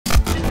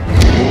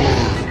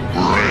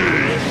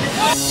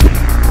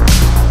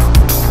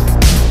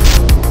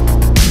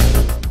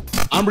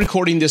I'm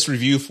recording this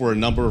review for a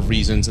number of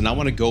reasons, and I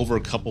want to go over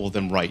a couple of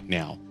them right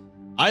now.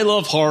 I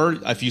love horror.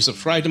 If you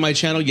subscribe to my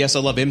channel, yes, I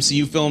love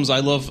MCU films,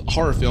 I love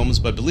horror films,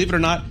 but believe it or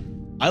not,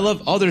 I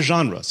love other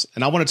genres,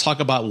 and I want to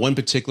talk about one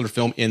particular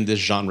film in this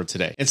genre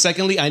today. And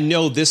secondly, I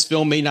know this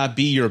film may not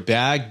be your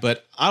bag,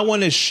 but I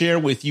want to share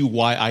with you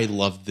why I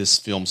love this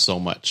film so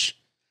much,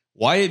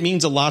 why it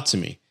means a lot to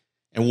me,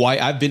 and why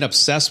I've been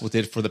obsessed with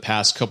it for the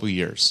past couple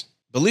years.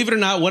 Believe it or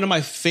not, one of my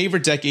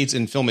favorite decades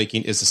in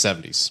filmmaking is the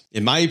 70s.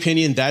 In my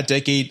opinion, that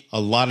decade, a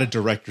lot of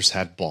directors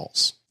had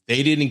balls.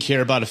 They didn't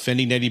care about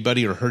offending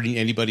anybody or hurting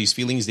anybody's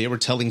feelings. They were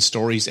telling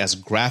stories as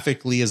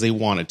graphically as they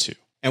wanted to.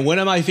 And one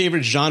of my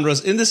favorite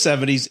genres in the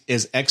 70s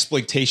is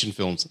exploitation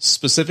films,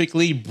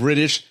 specifically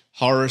British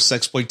horror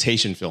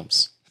sexploitation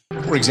films.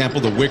 For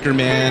example, The Wicker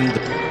Man,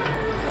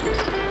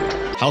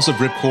 House of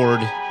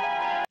Ripcord,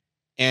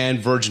 and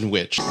Virgin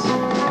Witch.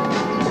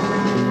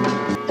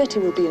 Betty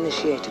will be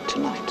initiated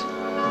tonight.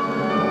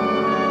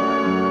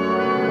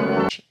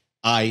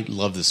 I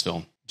love this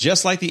film.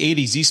 Just like the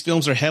 80s, these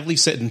films are heavily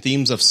set in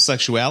themes of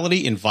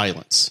sexuality and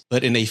violence,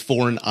 but in a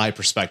foreign eye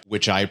perspective,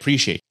 which I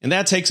appreciate. And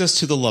that takes us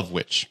to The Love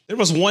Witch. There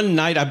was one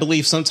night, I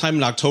believe sometime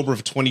in October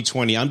of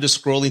 2020, I'm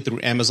just scrolling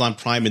through Amazon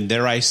Prime and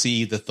there I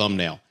see the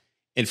thumbnail.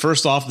 And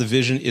first off, the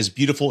vision is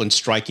beautiful and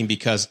striking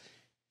because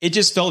it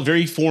just felt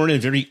very foreign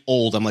and very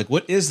old. I'm like,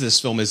 what is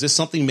this film? Is this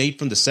something made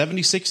from the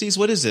 70s, 60s?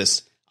 What is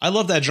this? I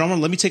love that genre.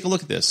 Let me take a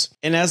look at this.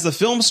 And as the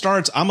film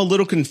starts, I'm a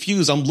little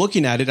confused. I'm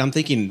looking at it. I'm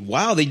thinking,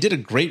 wow, they did a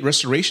great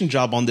restoration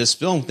job on this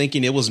film,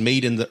 thinking it was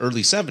made in the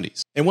early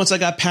 70s. And once I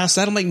got past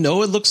that, I'm like,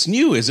 no, it looks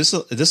new.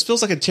 This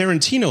feels like a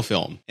Tarantino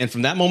film. And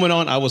from that moment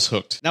on, I was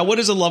hooked. Now, what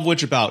is A Love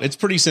Witch about? It's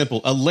pretty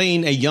simple.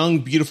 Elaine, a young,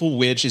 beautiful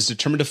witch, is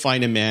determined to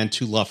find a man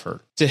to love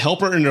her. To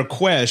help her in her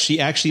quest, she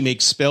actually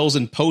makes spells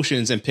and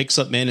potions and picks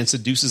up men and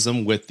seduces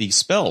them with these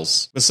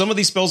spells. But some of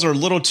these spells are a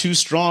little too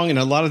strong, and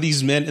a lot of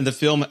these men in the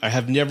film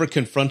have never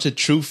confronted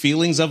true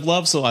feelings of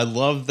love, so I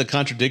love the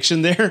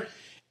contradiction there.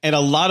 And a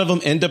lot of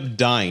them end up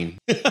dying.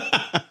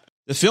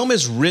 The film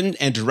is written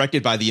and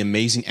directed by the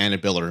amazing Anna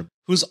Biller,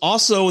 who's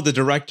also the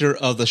director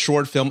of the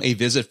short film A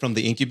Visit from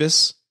the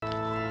Incubus.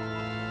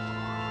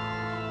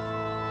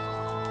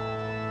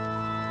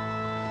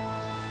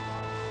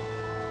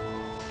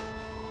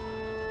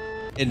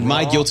 And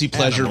my guilty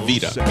pleasure,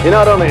 Vita. You're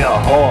not only a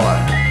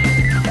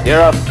whore,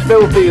 you're a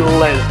filthy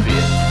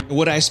lesbian.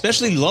 What I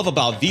especially love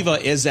about Viva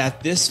is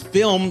that this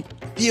film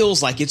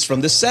feels like it's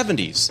from the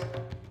 70s.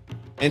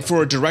 And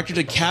for a director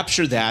to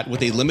capture that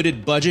with a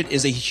limited budget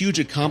is a huge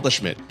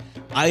accomplishment.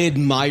 I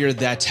admire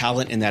that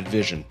talent and that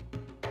vision.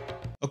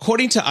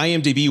 According to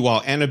IMDb,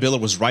 while Anna Biller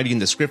was writing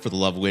the script for The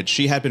Love Witch,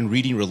 she had been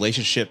reading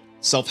relationship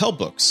self-help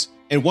books.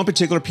 And one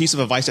particular piece of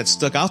advice that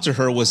stuck out to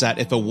her was that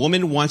if a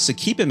woman wants to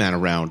keep a man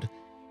around,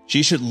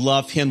 she should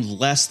love him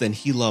less than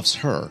he loves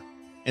her.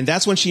 And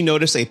that's when she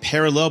noticed a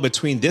parallel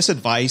between this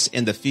advice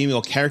and the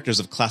female characters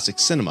of classic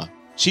cinema.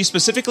 She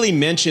specifically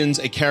mentions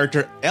a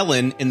character,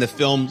 Ellen, in the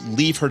film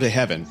Leave Her to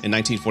Heaven in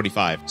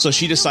 1945. So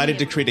she decided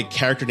to create a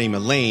character named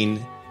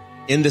Elaine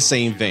in the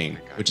same vein,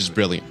 which is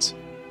brilliant.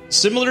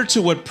 Similar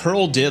to what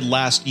Pearl did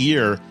last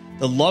year,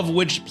 The Love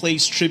Witch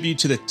pays tribute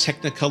to the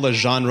Technicolor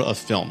genre of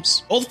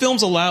films. Both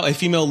films allow a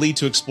female lead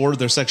to explore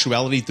their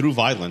sexuality through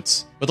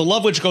violence, but The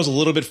Love Witch goes a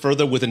little bit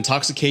further with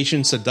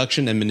intoxication,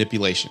 seduction, and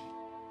manipulation.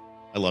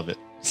 I love it.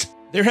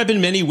 There have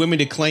been many women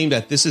to claim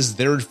that this is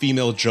their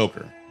female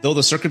Joker, though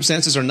the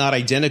circumstances are not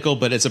identical,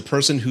 but it's a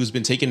person who's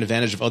been taking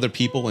advantage of other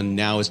people and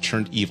now is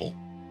turned evil.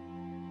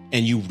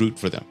 And you root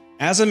for them.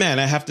 As a man,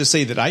 I have to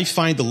say that I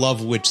find The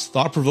Love Witch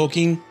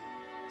thought-provoking,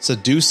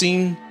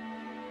 seducing,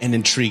 and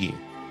intriguing.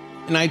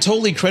 And I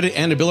totally credit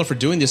Anna Biller for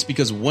doing this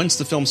because once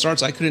the film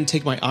starts, I couldn't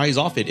take my eyes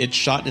off it. It's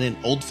shot in an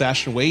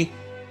old-fashioned way,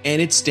 and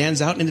it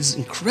stands out and it's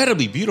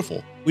incredibly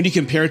beautiful when you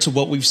compare it to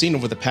what we've seen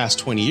over the past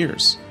 20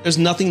 years. There's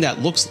nothing that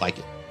looks like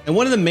it. And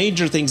one of the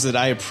major things that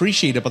I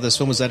appreciate about this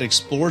film is that it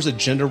explores the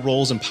gender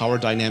roles and power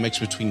dynamics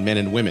between men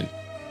and women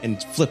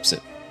and flips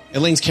it.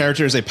 Elaine's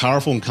character is a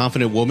powerful and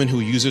confident woman who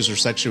uses her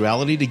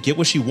sexuality to get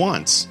what she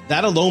wants.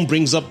 That alone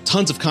brings up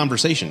tons of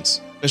conversations.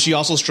 But she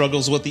also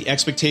struggles with the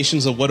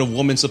expectations of what a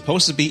woman's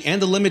supposed to be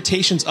and the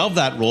limitations of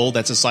that role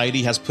that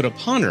society has put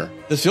upon her.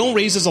 The film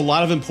raises a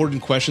lot of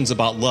important questions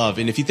about love,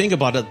 and if you think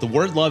about it, the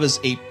word love is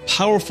a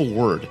powerful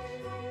word.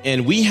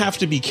 And we have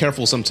to be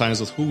careful sometimes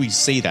with who we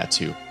say that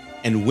to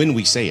and when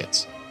we say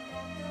it.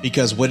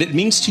 Because what it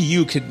means to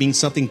you could mean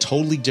something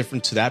totally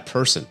different to that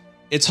person.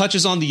 It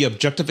touches on the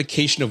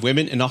objectification of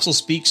women and also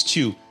speaks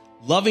to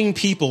loving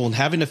people and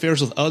having affairs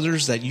with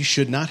others that you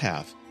should not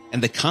have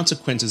and the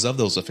consequences of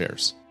those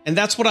affairs. And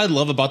that's what I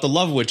love about The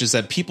Love Witch is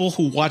that people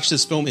who watch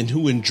this film and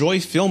who enjoy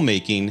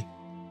filmmaking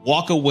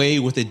walk away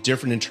with a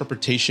different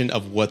interpretation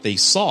of what they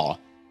saw.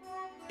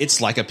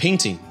 It's like a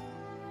painting.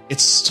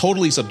 It's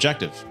totally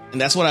subjective. And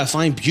that's what I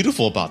find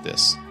beautiful about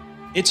this.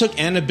 It took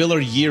Anna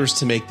Biller years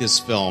to make this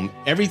film.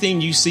 Everything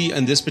you see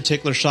in this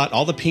particular shot,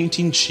 all the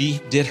painting she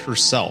did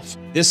herself.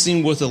 This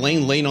scene with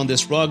Elaine laying on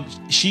this rug,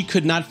 she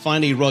could not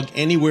find a rug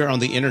anywhere on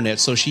the internet,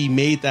 so she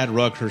made that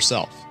rug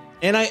herself.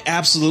 And I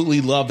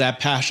absolutely love that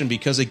passion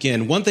because,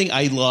 again, one thing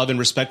I love and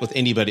respect with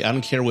anybody, I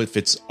don't care if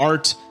it's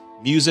art,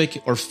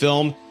 music, or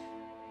film,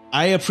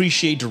 I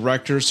appreciate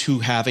directors who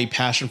have a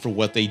passion for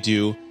what they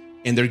do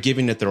and they're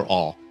giving it their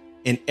all.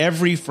 In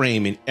every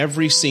frame, in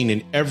every scene,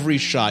 in every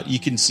shot, you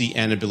can see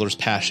Anna Biller's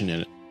passion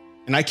in it.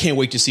 And I can't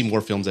wait to see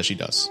more films that she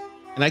does.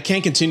 And I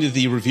can't continue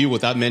the review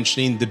without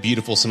mentioning the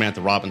beautiful Samantha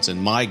Robinson.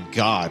 My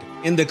God.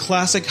 In the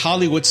classic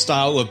Hollywood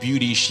style of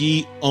beauty,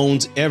 she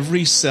owns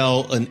every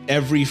cell and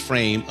every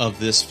frame of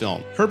this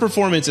film. Her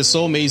performance is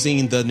so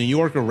amazing, the New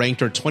Yorker ranked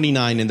her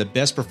 29 in the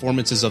best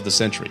performances of the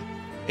century.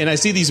 And I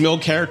see these male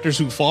characters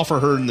who fall for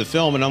her in the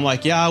film, and I'm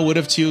like, yeah, I would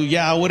have too.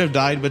 Yeah, I would have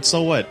died, but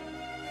so what?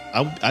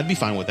 I'd be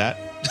fine with that.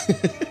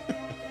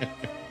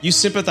 You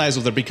sympathize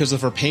with her because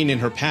of her pain in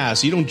her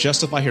past. You don't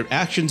justify her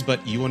actions,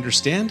 but you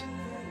understand?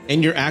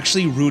 And you're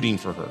actually rooting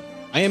for her.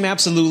 I am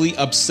absolutely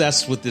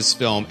obsessed with this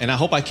film, and I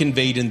hope I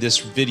conveyed in this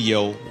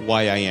video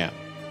why I am.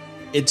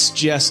 It's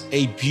just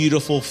a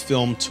beautiful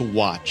film to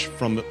watch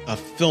from a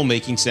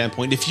filmmaking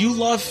standpoint. If you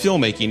love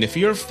filmmaking, if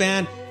you're a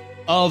fan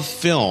of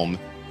film,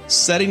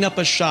 setting up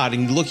a shot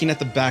and looking at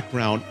the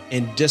background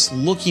and just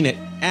looking at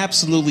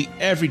absolutely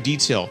every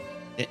detail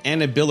that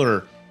Anna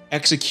Biller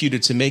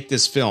executed to make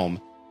this film,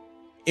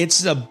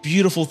 it's a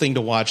beautiful thing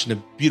to watch and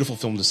a beautiful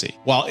film to see.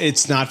 While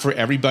it's not for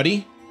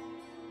everybody,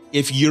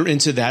 if you're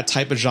into that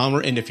type of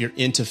genre and if you're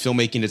into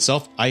filmmaking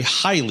itself, I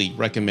highly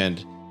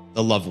recommend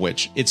The Love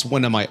Witch. It's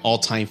one of my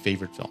all-time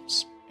favorite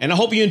films. And I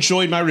hope you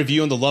enjoyed my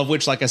review on The Love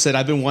Witch. Like I said,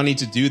 I've been wanting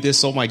to do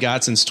this, oh my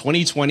God, since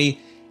 2020.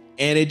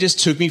 And it just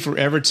took me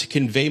forever to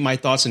convey my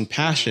thoughts and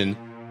passion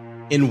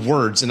in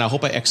words. And I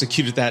hope I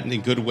executed that in a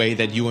good way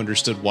that you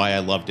understood why I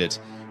loved it.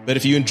 But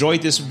if you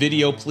enjoyed this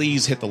video,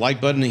 please hit the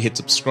like button and hit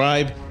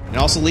subscribe. And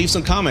also leave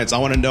some comments. I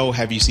want to know,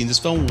 have you seen this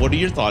film? What are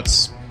your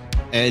thoughts?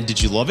 And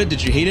did you love it?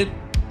 Did you hate it?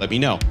 Let me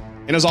know.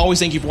 And as always,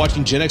 thank you for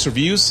watching Gen X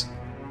Reviews.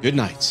 Good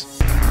night.